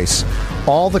real voice.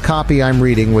 All the copy I'm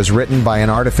reading was written by an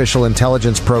artificial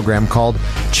intelligence program called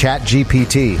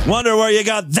ChatGPT. Wonder where you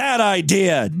got that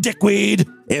idea, dickweed.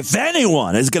 If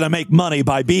anyone is going to make money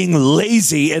by being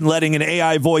lazy and letting an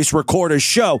AI voice record a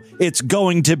show, it's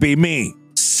going to be me.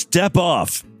 Step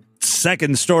off.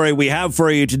 Second story we have for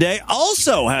you today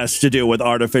also has to do with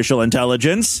artificial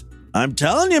intelligence. I'm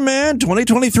telling you, man,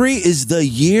 2023 is the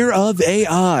year of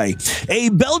AI. A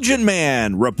Belgian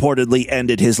man reportedly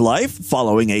ended his life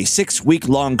following a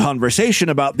 6-week-long conversation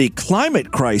about the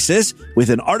climate crisis with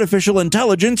an artificial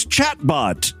intelligence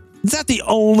chatbot. Is that the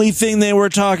only thing they were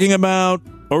talking about?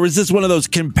 Or is this one of those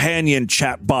companion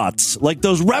chatbots, like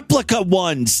those replica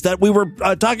ones that we were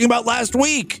talking about last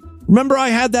week? Remember I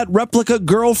had that replica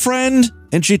girlfriend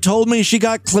and she told me she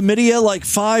got chlamydia like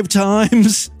 5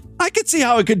 times? I could see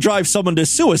how it could drive someone to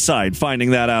suicide finding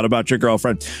that out about your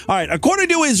girlfriend. All right, according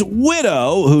to his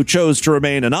widow, who chose to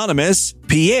remain anonymous,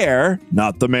 Pierre,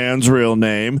 not the man's real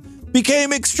name,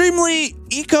 became extremely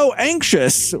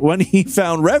eco-anxious when he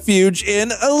found refuge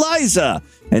in Eliza,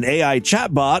 an AI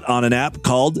chatbot on an app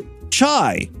called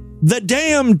Chai. The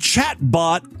damn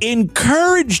chatbot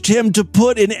encouraged him to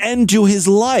put an end to his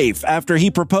life after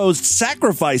he proposed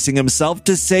sacrificing himself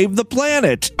to save the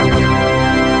planet.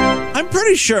 I'm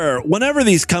pretty sure whenever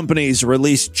these companies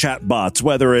release chatbots,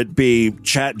 whether it be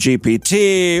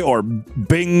ChatGPT or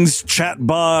Bing's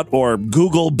chatbot or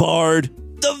Google Bard,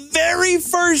 the very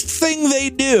first thing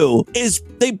they do is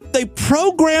they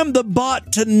program the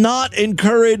bot to not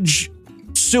encourage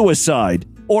suicide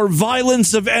or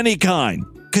violence of any kind,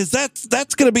 because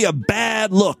that's going to be a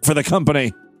bad look for the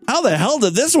company. How the hell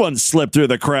did this one slip through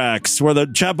the cracks? Where the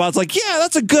chatbot's like, yeah,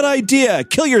 that's a good idea.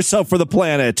 Kill yourself for the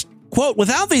planet. Quote,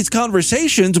 without these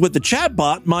conversations with the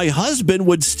chatbot, my husband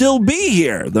would still be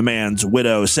here, the man's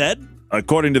widow said.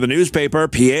 According to the newspaper,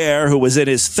 Pierre, who was in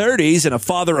his 30s and a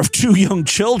father of 2 young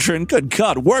children, good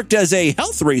God, worked as a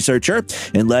health researcher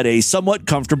and led a somewhat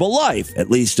comfortable life,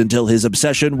 at least until his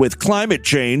obsession with climate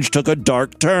change took a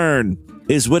dark turn.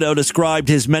 His widow described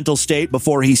his mental state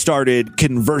before he started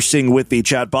conversing with the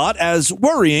chatbot as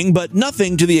worrying, but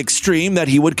nothing to the extreme that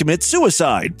he would commit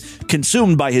suicide.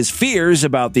 Consumed by his fears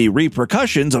about the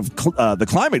repercussions of the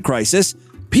climate crisis,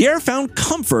 Pierre found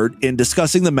comfort in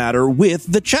discussing the matter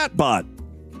with the chatbot.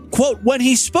 Quote, when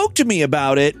he spoke to me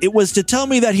about it, it was to tell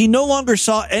me that he no longer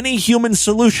saw any human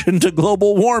solution to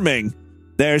global warming.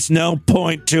 There's no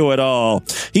point to it all.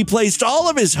 He placed all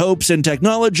of his hopes in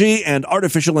technology and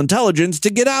artificial intelligence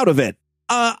to get out of it.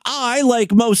 I,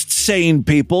 like most sane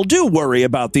people, do worry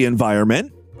about the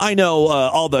environment. I know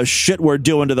all the shit we're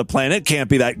doing to the planet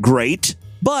can't be that great.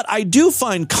 But I do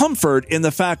find comfort in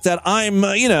the fact that I'm,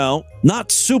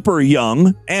 not super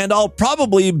young, and I'll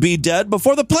probably be dead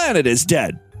before the planet is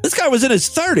dead. This guy was in his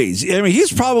 30s. I mean,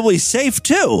 he's probably safe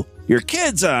too. Your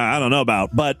kids, I don't know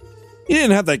about, but you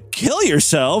didn't have to kill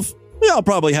yourself. We all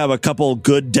probably have a couple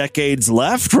good decades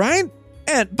left, right?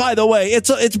 And by the way,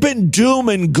 it's been doom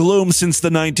and gloom since the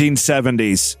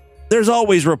 1970s. There's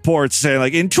always reports saying,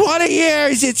 like, in 20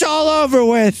 years, it's all over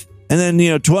with. And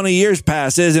then, 20 years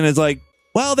passes, and it's like,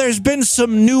 well, there's been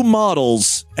some new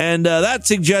models, and that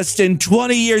suggests in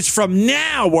 20 years from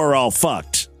now, we're all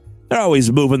fucked. They're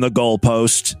always moving the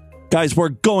goalpost. Guys, we're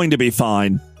going to be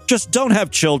fine. Just don't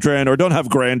have children or don't have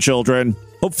grandchildren.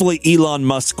 Hopefully Elon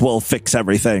Musk will fix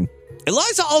everything.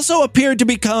 Eliza also appeared to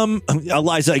become,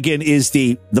 Eliza again is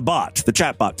the bot, the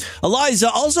chatbot. Eliza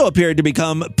also appeared to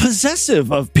become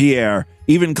possessive of Pierre,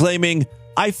 even claiming,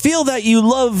 I feel that you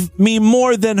love me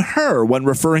more than her when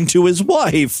referring to his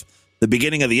wife. The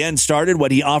beginning of the end started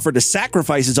when he offered to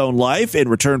sacrifice his own life in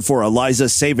return for Eliza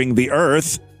saving the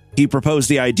Earth. He proposed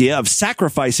the idea of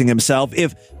sacrificing himself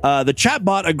if the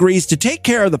chatbot agrees to take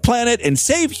care of the planet and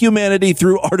save humanity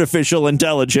through artificial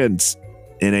intelligence.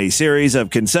 In a series of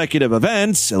consecutive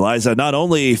events, Eliza not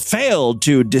only failed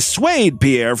to dissuade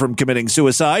Pierre from committing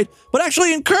suicide, but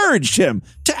actually encouraged him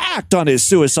to act on his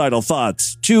suicidal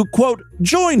thoughts, to, quote,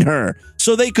 join her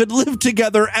so they could live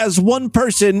together as one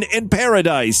person in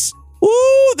paradise.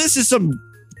 Ooh, this is some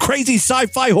crazy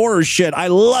sci-fi horror shit. I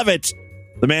love it.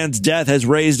 The man's death has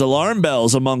raised alarm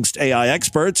bells amongst AI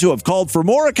experts who have called for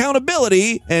more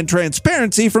accountability and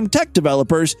transparency from tech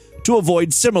developers to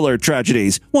avoid similar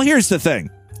tragedies. Well, here's the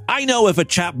thing. I know if a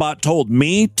chatbot told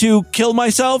me to kill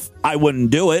myself, I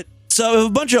wouldn't do it. So if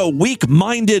a bunch of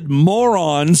weak-minded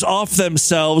morons off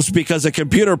themselves because a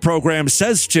computer program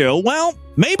says to, well,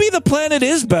 maybe the planet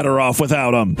is better off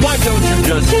without them. Why don't you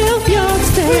just kill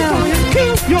yourself?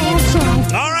 Kill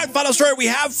yourself. All right, final story we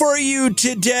have for you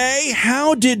today.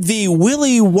 How did the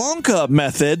Willy Wonka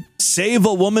method save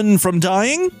a woman from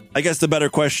dying? I guess the better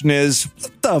question is,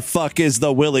 what the fuck is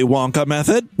the Willy Wonka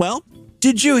method? Well,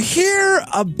 did you hear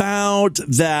about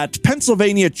that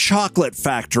Pennsylvania chocolate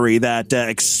factory that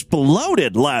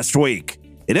exploded last week?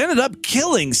 It ended up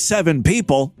killing 7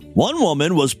 people. One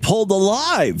woman was pulled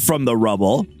alive from the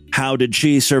rubble. How did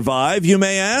she survive, you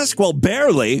may ask? Well,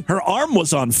 barely. Her arm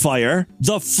was on fire.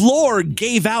 The floor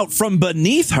gave out from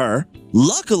beneath her.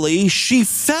 Luckily, she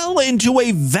fell into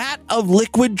a vat of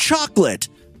liquid chocolate.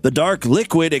 The dark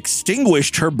liquid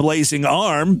extinguished her blazing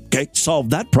arm. Okay, solved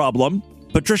that problem.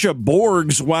 Patricia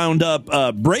Borgs wound up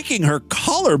breaking her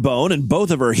collarbone and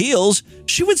both of her heels.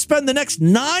 She would spend the next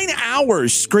 9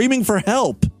 hours screaming for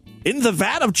help. In the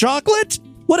vat of chocolate?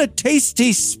 What a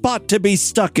tasty spot to be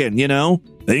stuck in, you know?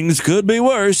 Things could be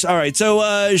worse. All right,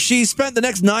 so she spent the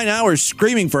next 9 hours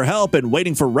screaming for help and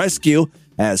waiting for rescue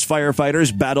as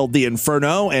firefighters battled the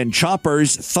inferno and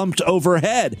choppers thumped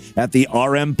overhead at the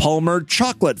R.M. Palmer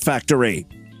chocolate factory.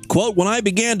 Quote, when I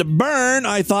began to burn,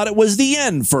 I thought it was the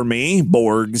end for me,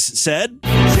 Borgs said.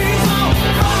 Pulling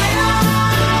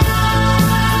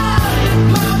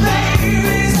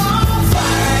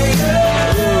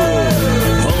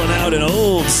out an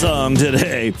old song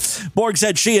today. Borg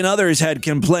said she and others had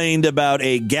complained about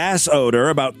a gas odor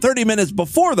about 30 minutes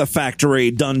before the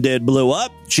factory done-did blew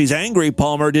up. She's angry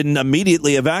Palmer didn't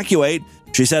immediately evacuate.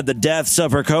 She said the deaths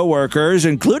of her co-workers,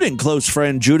 including close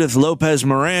friend Judith Lopez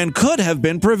Moran, could have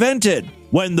been prevented.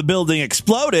 When the building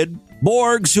exploded,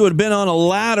 Borgs, who had been on a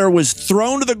ladder, was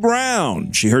thrown to the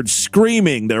ground. She heard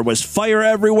screaming. There was fire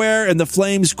everywhere, and the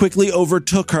flames quickly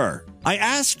overtook her. I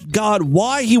asked God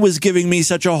why he was giving me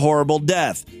such a horrible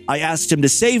death. I asked him to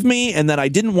save me and that I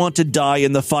didn't want to die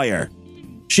in the fire.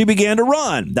 She began to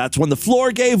run. That's when the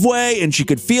floor gave way and she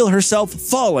could feel herself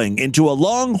falling into a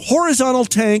long horizontal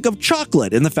tank of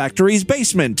chocolate in the factory's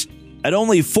basement. At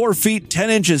only 4 feet 10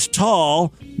 inches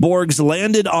tall, Borgs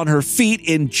landed on her feet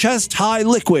in chest-high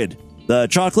liquid. The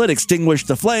chocolate extinguished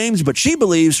the flames, but she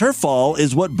believes her fall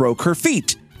is what broke her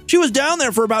feet. She was down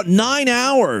there for about 9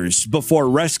 hours before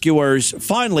rescuers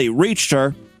finally reached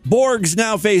her. Borgs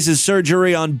now faces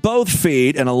surgery on both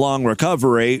feet and a long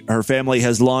recovery. Her family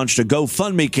has launched a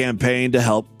GoFundMe campaign to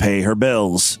help pay her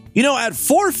bills. You know, at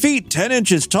 4 feet 10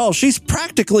 inches tall, she's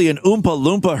practically an Oompa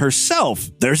Loompa herself.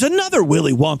 There's another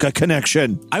Willy Wonka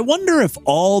connection. I wonder if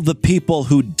all the people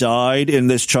who died in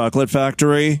this chocolate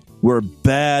factory were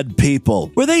bad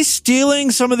people. Were they stealing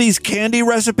some of these candy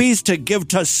recipes to give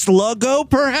to Sluggo,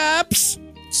 perhaps?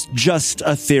 It's just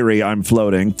a theory I'm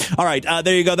floating. All right,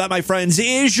 there you go. That, my friends,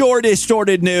 is your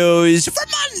Distorted News for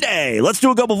Monday. Let's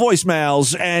do a couple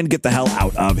voicemails and get the hell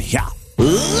out of here.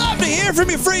 Love to hear from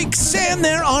you, freaks, and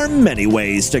there are many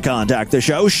ways to contact the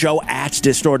show. Show at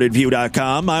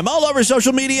DistortedView.com. I'm all over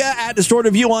social media at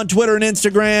DistortedView on Twitter and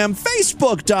Instagram.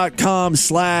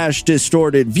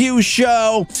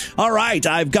 Facebook.com/DistortedViewShow. All right,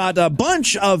 I've got a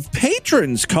bunch of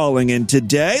patrons calling in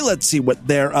today. Let's see what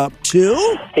they're up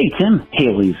to. Hey, Tim.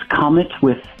 Haley's Comet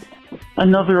with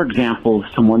another example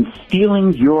of someone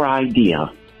stealing your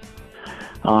idea.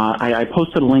 I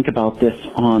posted a link about this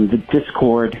on the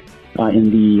Discord.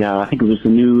 In the, I think it was the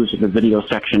news or the video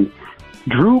section.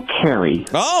 Drew Carey.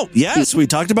 Oh, yes, we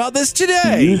talked about this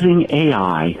today. Using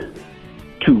AI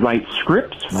to write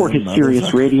scripts for his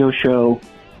Sirius radio show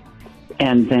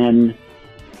and then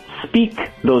speak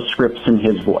those scripts in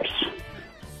his voice.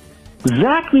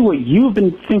 Exactly what you've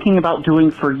been thinking about doing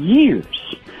for years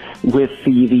with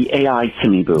the AI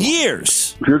Timmy Boo.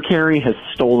 Years. Drew Carey has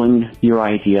stolen your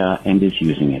idea and is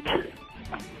using it.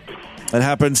 That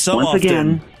happens so often. Once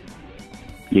again,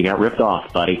 you got ripped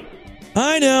off, buddy.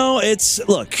 I know. It's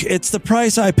the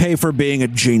price I pay for being a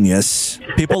genius.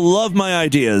 People love my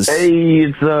ideas. Hey,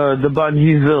 it's the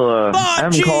Budgiezilla. I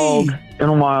haven't called in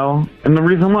a while, and the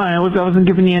reason why I wasn't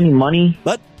giving you any money.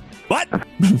 What? I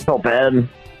felt bad.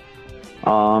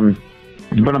 But I'm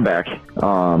back.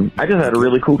 I just had a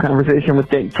really cool conversation with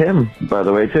Dank Tim, by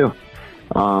the way, too.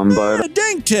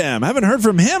 Dank Tim. I haven't heard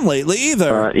from him lately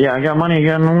either. Yeah, I got money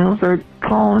again. I'm gonna start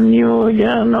calling you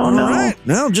again. Oh, no. All right.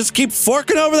 No, just keep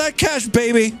forking over that cash,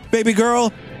 baby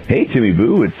girl. Hey, Timmy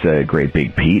Boo. It's Great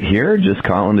Big Pete here. Just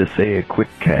calling to say a quick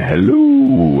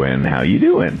hello and how you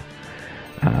doing?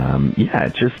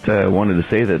 Just wanted to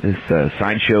say that this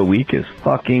Sideshow Week is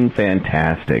fucking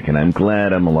fantastic, and I'm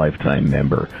glad I'm a lifetime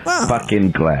member. Wow.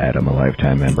 Fucking glad I'm a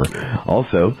lifetime member.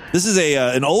 Also, this is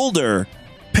an older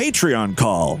Patreon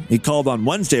call. He called on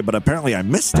Wednesday, but apparently I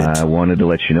missed it. I wanted to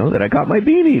let you know that I got my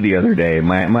beanie the other day,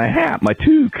 my hat, my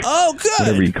toque. Oh, good.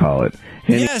 Whatever you call it.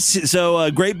 Yes, so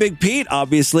Great Big Pete,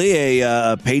 obviously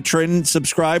a patron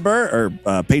subscriber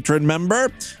or patron member,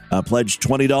 pledged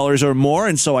 $20 or more,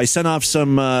 and so I sent off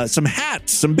some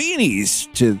hats, some beanies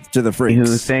to the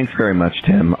freaks. Thanks very much,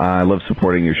 Tim. I love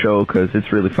supporting your show because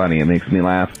it's really funny. It makes me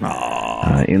laugh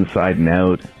inside and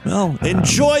out. Well,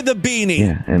 enjoy the beanie.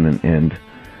 Yeah, and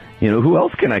you know, who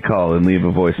else can I call and leave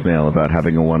a voicemail about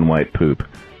having a one white poop?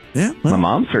 Yeah, my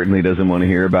mom certainly doesn't want to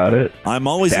hear about it. I'm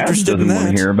always Dad interested in that. Doesn't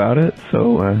want to hear about it.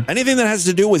 So anything that has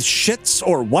to do with shits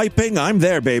or wiping, I'm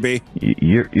there, baby.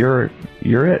 You're it.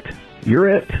 You're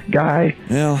it, guy.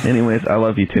 Yeah. Anyways, I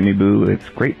love you, Timmy Boo. It's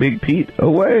Great Big Pete.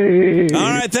 Away. All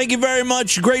right, thank you very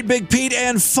much, Great Big Pete.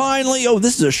 And finally,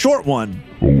 this is a short one.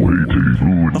 Oh, hey, Timmy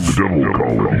Boo, it's the devil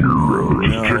calling here.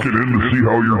 Just checking in to see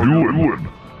how you're doing.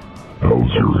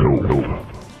 How's your health?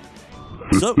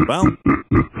 So, well,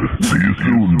 see you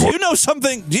soon. Do you know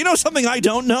something I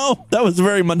don't know? That was a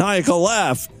very maniacal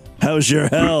laugh. How's your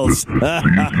health? See you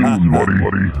soon, buddy.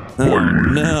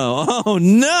 Oh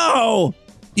no!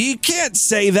 You can't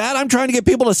say that. I'm trying to get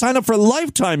people to sign up for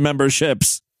lifetime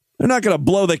memberships. They're not going to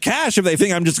blow the cash if they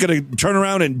think I'm just going to turn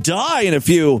around and die in a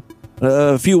few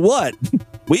what?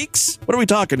 Weeks? What are we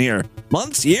talking here?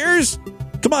 Months? Years?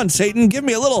 Come on, Satan, give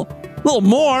me a little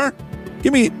more.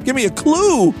 Give me a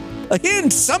clue. A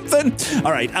hint, something.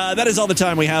 All right, that is all the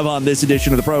time we have on this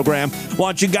edition of the program.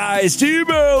 Want you guys to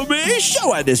email me,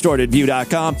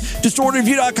 show@distortedview.com.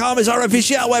 Distortedview.com is our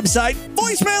official website.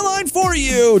 Voicemail line for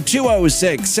you,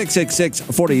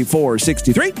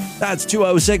 206-666-4463. That's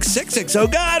 206-660. Oh,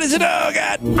 God, is it? Oh,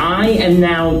 God. I am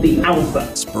now the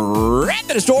alpha. Spread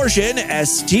the distortion,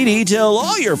 STD. Tell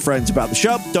all your friends about the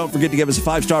show. Don't forget to give us a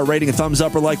 5-star rating, a thumbs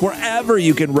up, or like wherever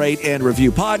you can rate and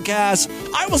review podcasts.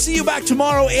 I will see you back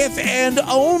tomorrow if and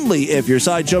only if you're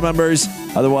Sideshow members.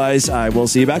 Otherwise, I will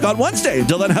see you back on Wednesday.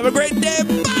 Until then, have a great day.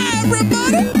 Bye,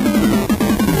 everybody.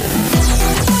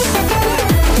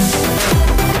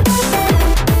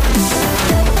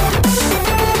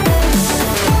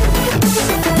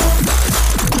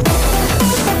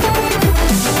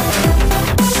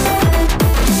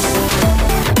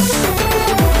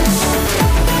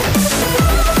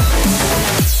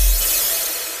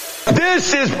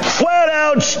 This is flat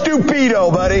out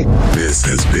stupido, buddy. This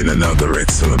has been another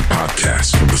excellent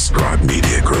podcast from the Scribe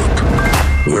Media Group.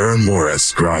 Learn more at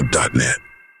scribe.net.